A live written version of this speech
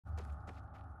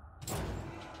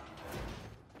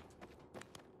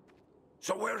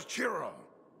So where's Chiro?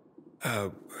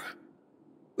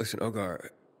 Listen, Ogar,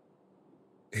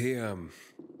 he,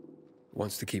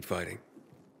 wants to keep fighting.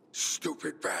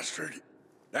 Stupid bastard.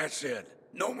 That's it.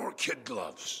 No more kid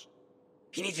gloves.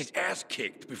 He needs his ass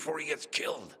kicked before he gets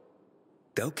killed.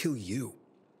 They'll kill you.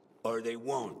 Or they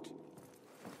won't.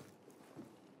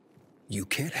 You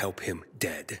can't help him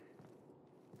dead.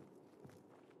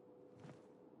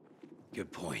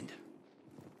 Good point.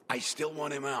 I still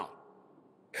want him out.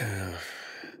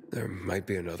 There might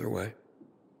be another way.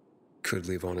 Could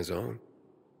leave on his own.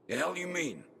 The hell you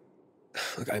mean?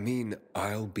 Look, I mean,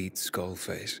 I'll beat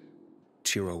Skullface.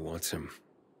 Chiro wants him.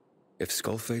 If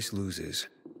Skullface loses,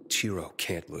 Chiro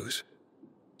can't lose.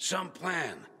 Some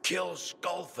plan. Kill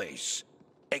Skullface.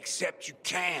 Except you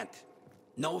can't.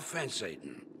 No offense,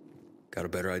 Aiden. Got a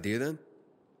better idea then?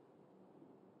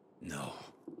 No.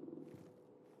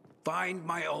 Find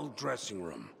my old dressing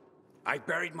room. I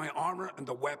buried my armor and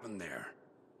the weapon there.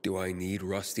 Do I need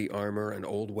rusty armor and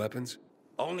old weapons?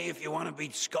 Only if you want to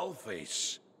beat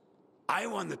Skullface. I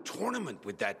won the tournament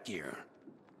with that gear.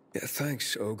 Yeah,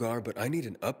 thanks, Ogar, but I need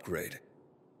an upgrade.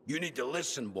 You need to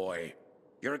listen, boy.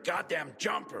 You're a goddamn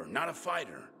jumper, not a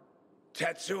fighter.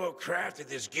 Tetsuo crafted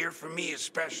this gear for me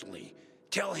especially.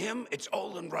 Tell him it's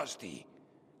old and rusty.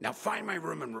 Now find my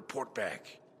room and report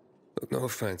back. Look, no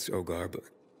offense, Ogar, but...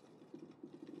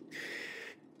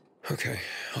 Okay,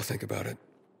 I'll think about it.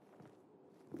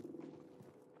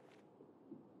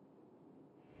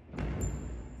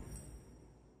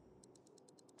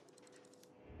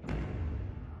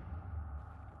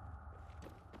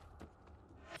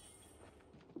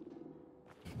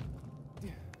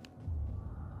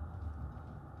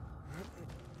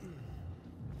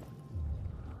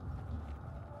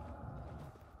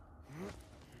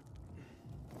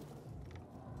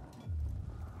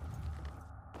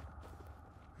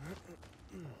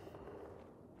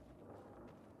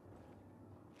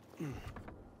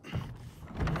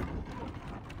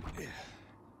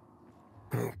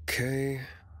 Okay,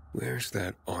 where's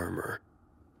that armor?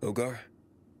 Ogar,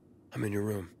 I'm in your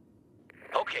room.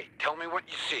 Okay, tell me what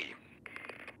you see.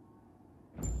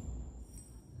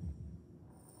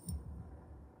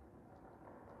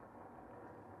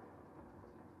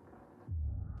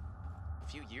 A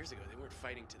few years ago, they weren't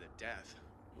fighting to the death.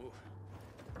 Ooh.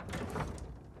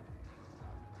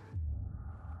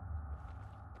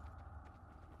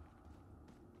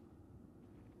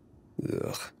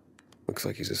 Ugh, looks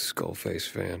like he's a Skullface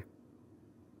fan.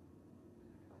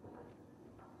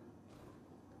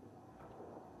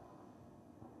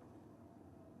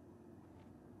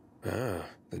 Ah,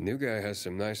 the new guy has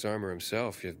some nice armor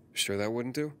himself. You sure that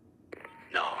wouldn't do?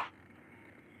 No.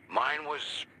 Mine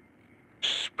was...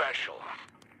 special.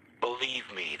 Believe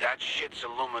me, that shit's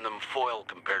aluminum foil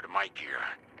compared to my gear.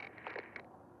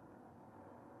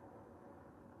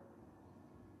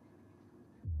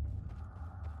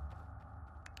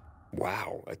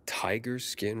 Wow, a tiger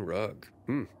skin rug.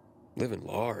 Living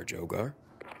large, Ogar.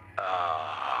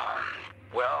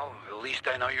 Well, at least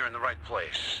I know you're in the right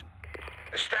place.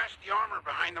 I stashed the armor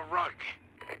behind the rug.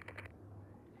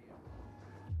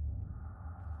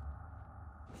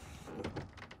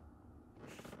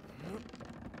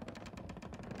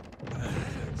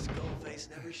 Skullface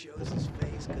never shows his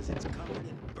face because it's covered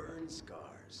in burn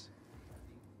scars.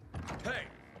 Hey,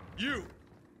 you!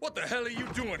 What the hell are you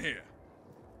doing here?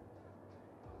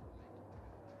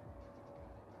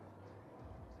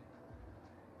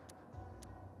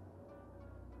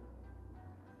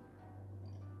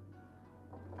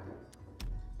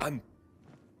 I'm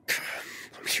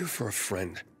here for a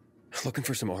friend. Looking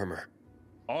for some armor.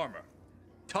 Armor.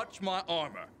 Touch my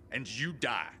armor, and you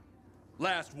die.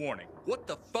 Last warning, what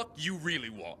the fuck you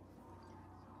really want?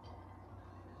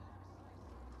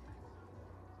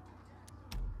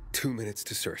 Two minutes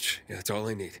to search. Yeah, that's all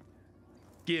I need.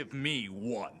 Give me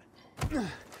one.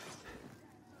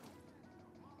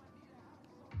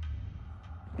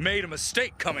 Made a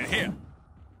mistake coming here.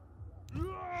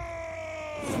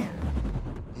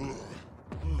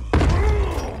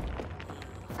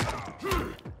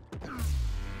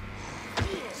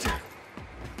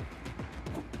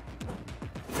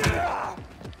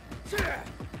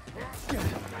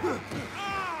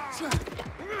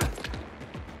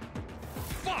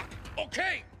 Fuck!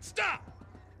 Okay, stop!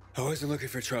 I wasn't looking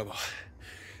for trouble.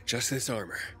 Just this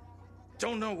armor.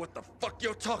 Don't know what the fuck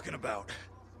you're talking about.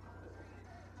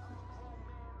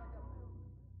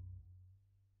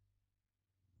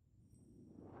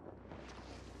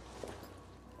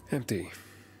 Empty.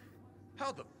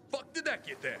 How the fuck did that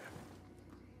get there?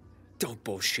 Don't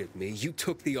bullshit me. You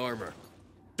took the armor.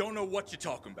 Don't know what you're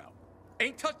talking about.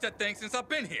 Ain't touched that thing since I've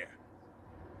been here.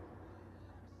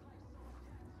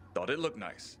 Thought it looked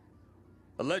nice.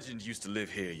 A legend used to live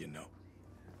here, you know.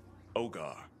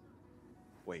 Ogar.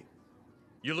 Wait,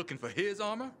 you're looking for his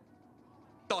armor?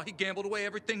 Thought he gambled away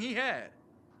everything he had.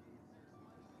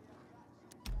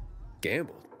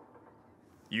 Gambled?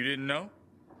 You didn't know?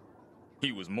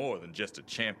 He was more than just a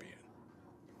champion.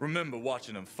 Remember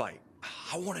watching him fight.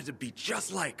 I wanted to be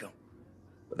just like him.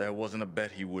 But there wasn't a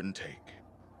bet he wouldn't take.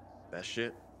 That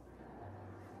shit,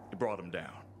 it brought him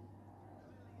down.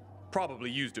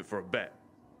 Probably used it for a bet.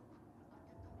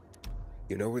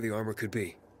 You know where the armor could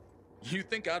be? You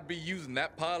think I'd be using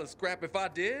that pile of scrap if I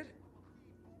did?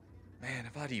 Man,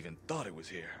 if I'd even thought it was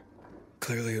here.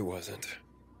 Clearly it wasn't.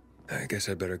 I guess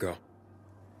I'd better go.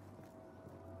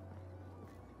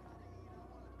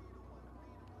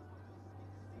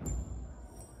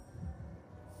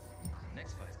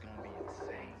 Next fight's gonna be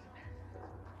insane.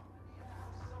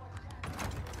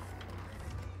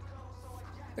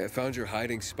 I found your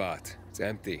hiding spot. It's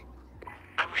empty.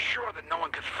 I was sure that no one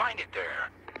could find it there.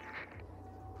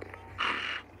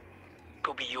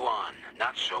 Kobe Yuan,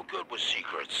 not so good with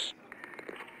secrets.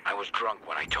 I was drunk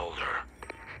when I told her.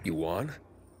 You won?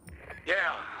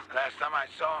 Yeah, last time I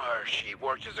saw her, she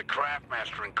worked as a craft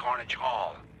master in Carnage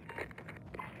Hall.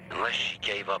 Unless she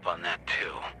gave up on that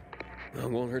too. Well,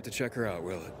 it won't hurt to check her out,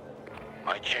 will it?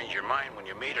 Might change your mind when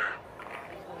you meet her.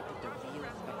 The real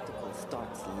spectacle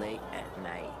starts late at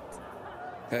night.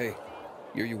 Hey,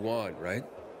 you're Yuan, right?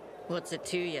 What's it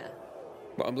to you?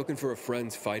 Well, I'm looking for a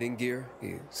friend's fighting gear.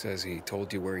 He says he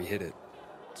told you where he hid it.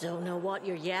 Don't know what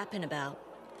you're yapping about.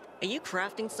 Are you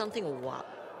crafting something or what?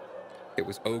 It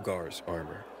was Ogar's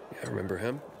armor. Yeah, remember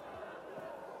him?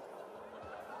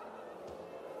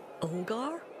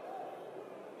 Ogar?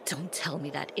 Don't tell me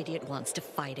that idiot wants to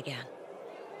fight again.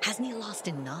 Hasn't he lost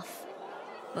enough?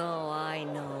 Oh, I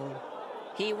know.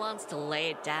 He wants to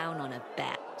lay it down on a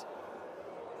bet.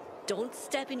 Don't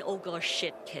step in Ogar's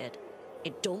shit, kid.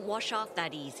 It don't wash off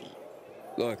that easy.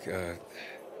 Look,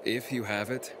 if you have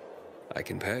it, I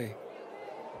can pay.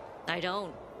 I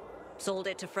don't. Sold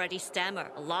it to Freddie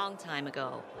Stammer a long time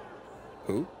ago.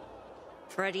 Who?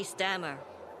 Freddie Stammer.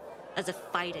 As a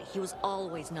fighter, he was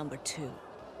always number 2.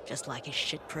 Just like his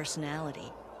shit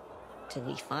personality. Till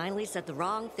he finally said the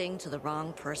wrong thing to the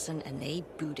wrong person and they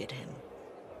booted him.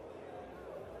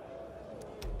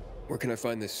 Where can I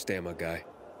find this Stamma guy?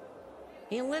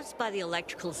 He lives by the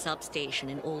electrical substation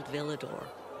in Old Villador.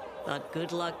 But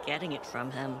good luck getting it from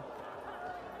him.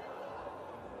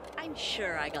 I'm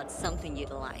sure I got something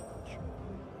you'd like.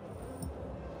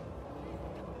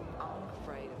 I'm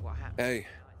afraid of what happened. Hey,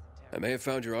 I may have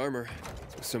found your armor.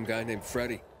 It's with some guy named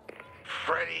Freddy.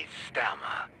 Freddie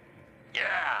Stamma. Yeah,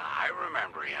 I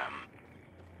remember him.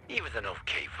 He was an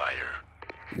okay fighter.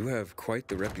 You have quite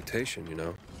the reputation, you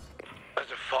know. As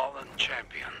a fallen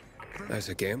champion. As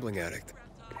a gambling addict.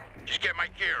 Just get my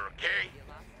gear, okay?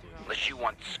 Unless you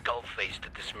want Skullface to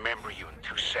dismember you in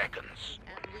 2 seconds.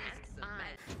 At least I...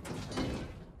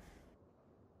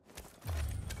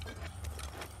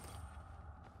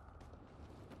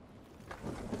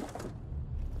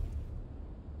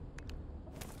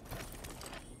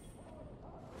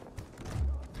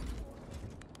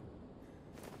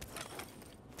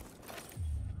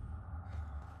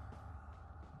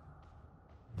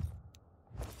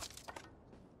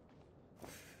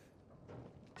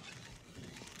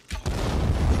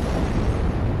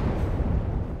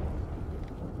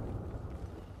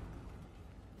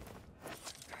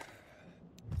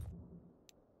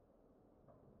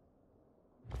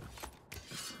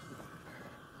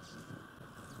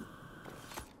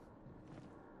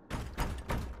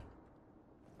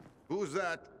 Who's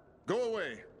that? Go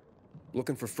away.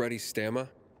 Looking for Freddy Stamma?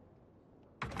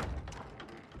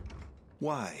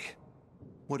 Why?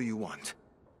 What do you want?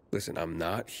 Listen, I'm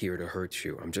not here to hurt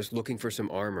you. I'm just looking for some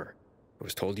armor. I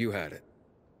was told you had it.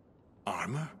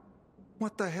 Armor?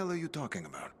 What the hell are you talking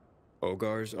about?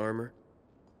 Ogar's armor?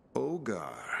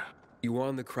 Ogar.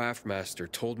 Yuan the Craftmaster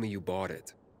told me you bought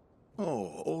it.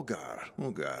 Oh, Ogar.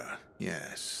 Ogar.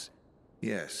 Yes.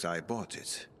 Yes, I bought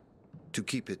it. To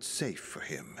keep it safe for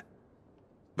him.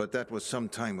 But that was some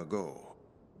time ago.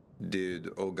 Did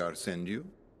Ogar send you?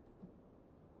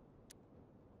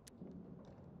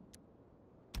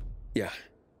 Yeah,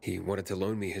 he wanted to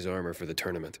loan me his armor for the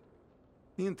tournament.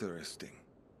 Interesting.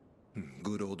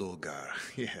 Good old Ogar,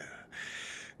 yeah.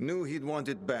 Knew he'd want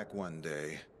it back one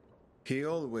day. He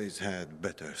always had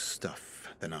better stuff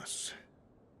than us.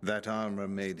 That armor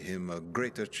made him a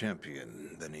greater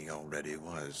champion than he already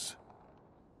was.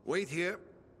 Wait here.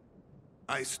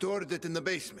 I stored it in the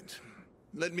basement.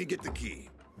 Let me get the key.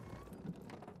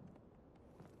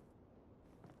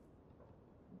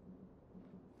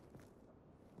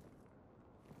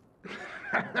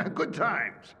 Good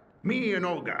times. Me and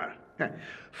Olgar.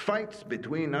 Fights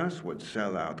between us would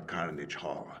sell out Carnage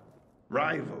Hall.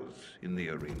 Rivals in the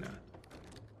arena.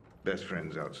 Best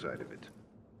friends outside of it.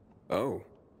 Oh,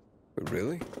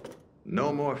 really?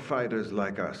 No more fighters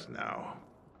like us now.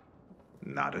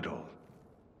 Not at all.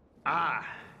 Ah!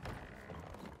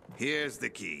 Here's the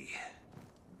key.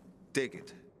 Take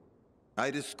it.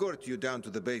 I'd escort you down to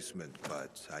the basement,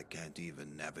 but I can't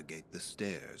even navigate the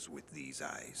stairs with these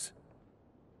eyes.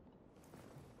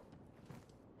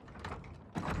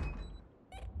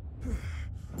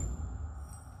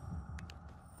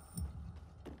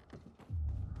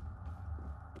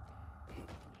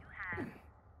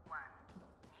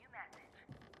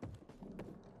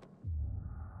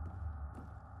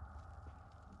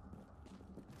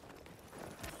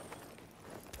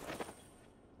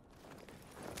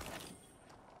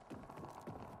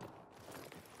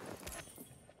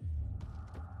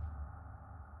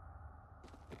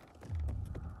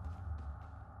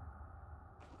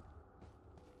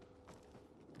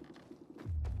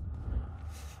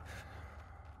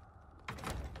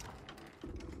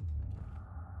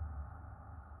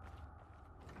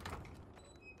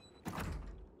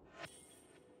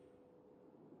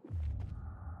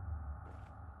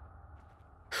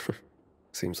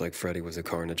 Seems like Freddy was a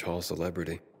Carnage Hall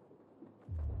celebrity.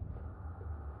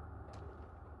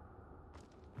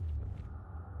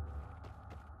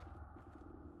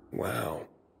 Wow.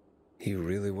 He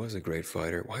really was a great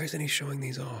fighter. Why isn't he showing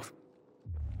these off?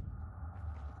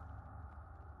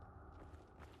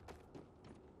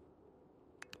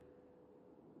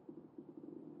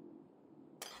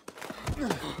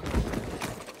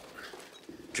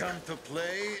 Come to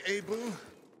play, Abel?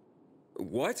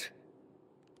 What?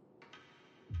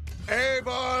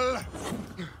 Abel!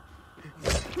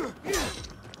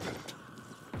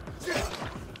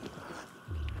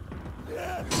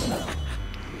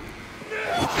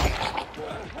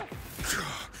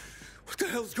 What the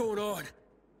hell's going on?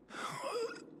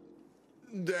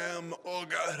 Damn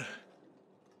Olgar.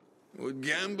 Would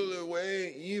gamble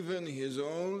away even his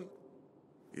own?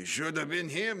 It should have been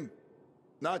him,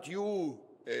 not you,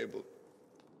 Abel.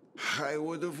 I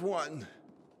would have won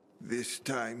this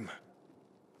time.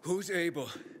 Who's Abel?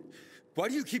 Why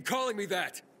do you keep calling me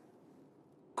that?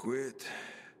 Quit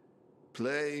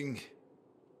playing.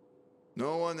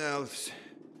 No one else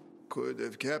could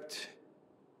have kept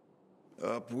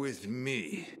up with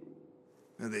me.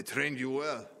 And they trained you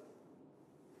well.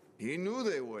 He knew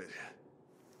they would.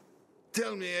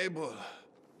 Tell me, Abel,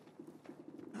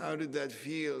 how did that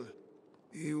feel?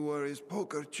 You were his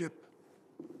poker chip.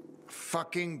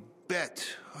 Fucking bet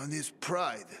on his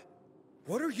pride.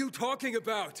 What are you talking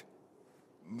about?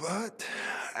 But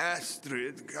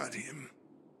Astrid got him.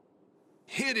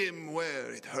 Hit him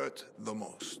where it hurt the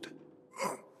most.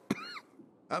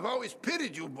 I've always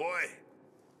pitied you, boy,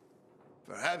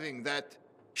 for having that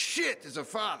shit as a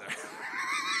father.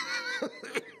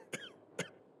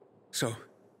 So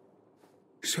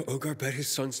Olgar bet his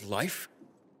son's life?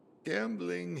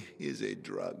 Gambling is a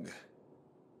drug.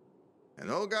 And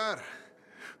Olgar,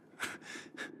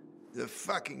 the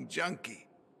fucking junkie.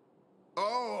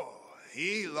 Oh,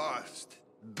 he lost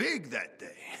big that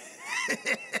day.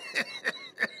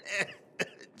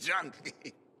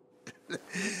 Junkie.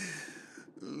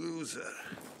 Loser.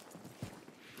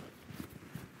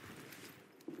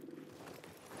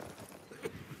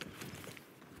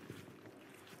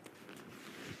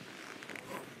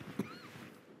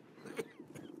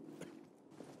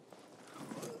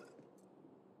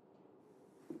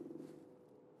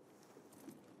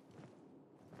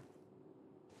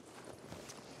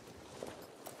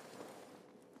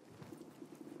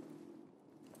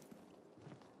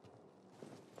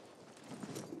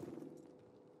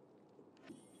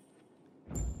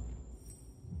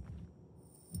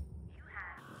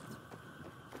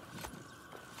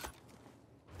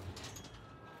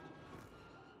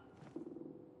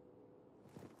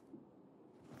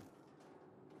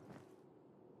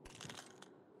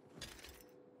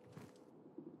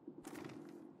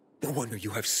 No wonder you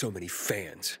have so many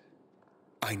fans.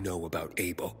 I know about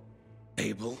Abel.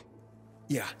 Abel?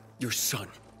 Yeah, your son.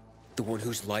 The one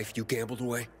whose life you gambled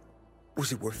away.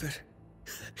 Was it worth it?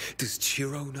 Does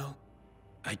Chiro know?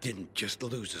 I didn't just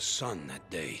lose a son that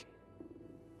day.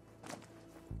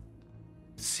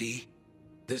 See?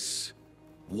 This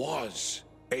was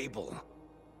Abel.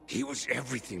 He was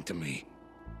everything to me.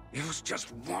 It was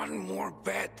just one more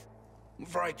bet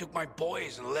before I took my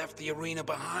boys and left the arena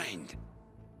behind.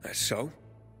 So?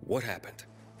 What happened?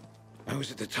 I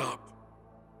was at the top.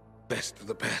 Best of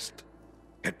the best.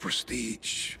 Had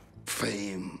prestige,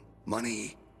 fame,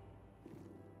 money.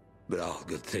 But all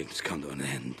good things come to an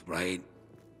end, right?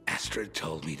 Astrid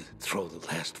told me to throw the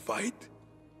last fight.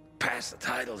 Pass the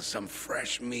title to some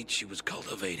fresh meat she was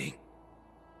cultivating.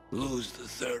 Lose the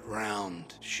third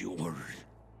round, she ordered.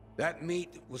 That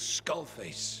meat was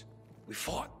Skullface. We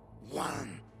fought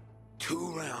 1,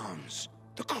 2 rounds.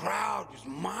 The crowd was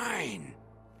mine.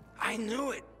 I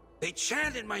knew it. They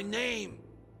chanted my name.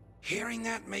 Hearing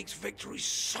that makes victory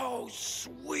so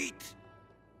sweet.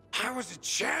 I was a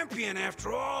champion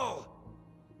after all.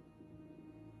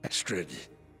 Astrid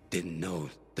didn't know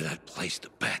that I'd placed a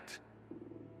bet.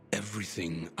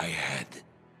 Everything I had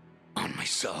on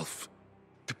myself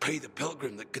to pay the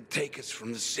pilgrim that could take us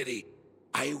from the city.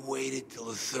 I waited till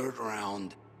the third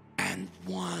round and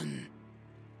won.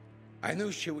 I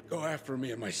knew she would go after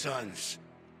me and my sons.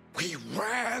 We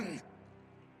ran!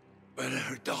 But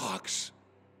her dogs,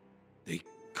 they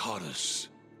caught us.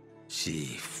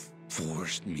 She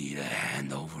forced me to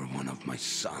hand over one of my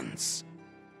sons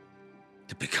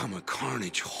to become a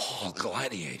Carnage Hall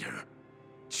gladiator.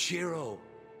 Shiro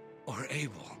or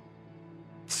Abel.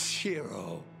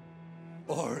 Shiro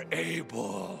or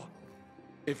Abel.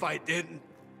 If I didn't,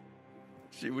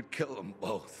 she would kill them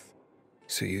both.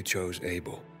 So you chose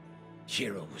Abel.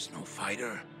 Shiro was no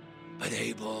fighter, but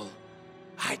Abel,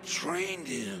 I trained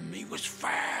him. He was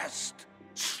fast,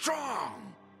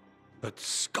 strong. But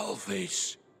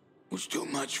Skullface was too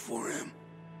much for him.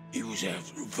 He was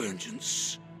after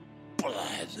vengeance,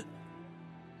 blood.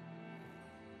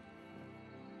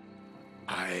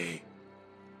 I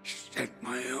sent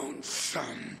my own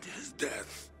son to his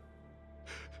death.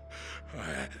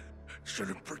 I should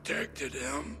have protected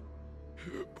him,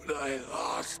 but I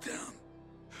lost him.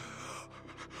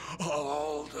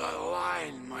 All to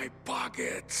line my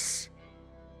pockets.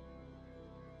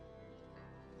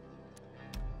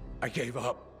 I gave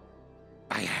up.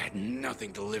 I had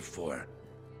nothing to live for.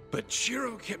 But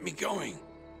Shiro kept me going,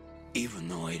 even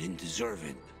though I didn't deserve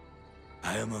it.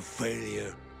 I am a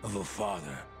failure of a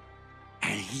father,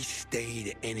 and he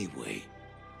stayed anyway.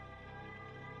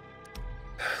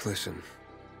 Listen,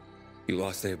 you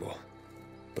lost Abel,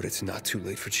 but it's not too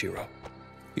late for Chiro.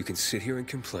 You can sit here and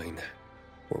complain,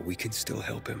 or we can still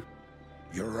help him.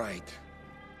 You're right.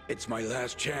 It's my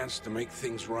last chance to make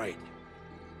things right.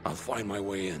 I'll find my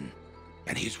way in,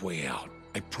 and his way out,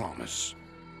 I promise.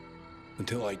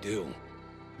 Until I do,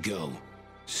 go.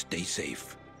 Stay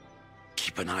safe.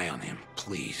 Keep an eye on him,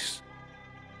 please.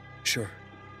 Sure,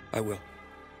 I will.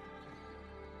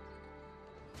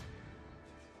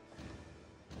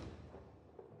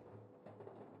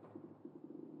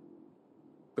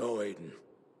 Go, Aiden.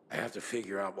 I have to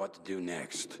figure out what to do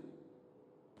next.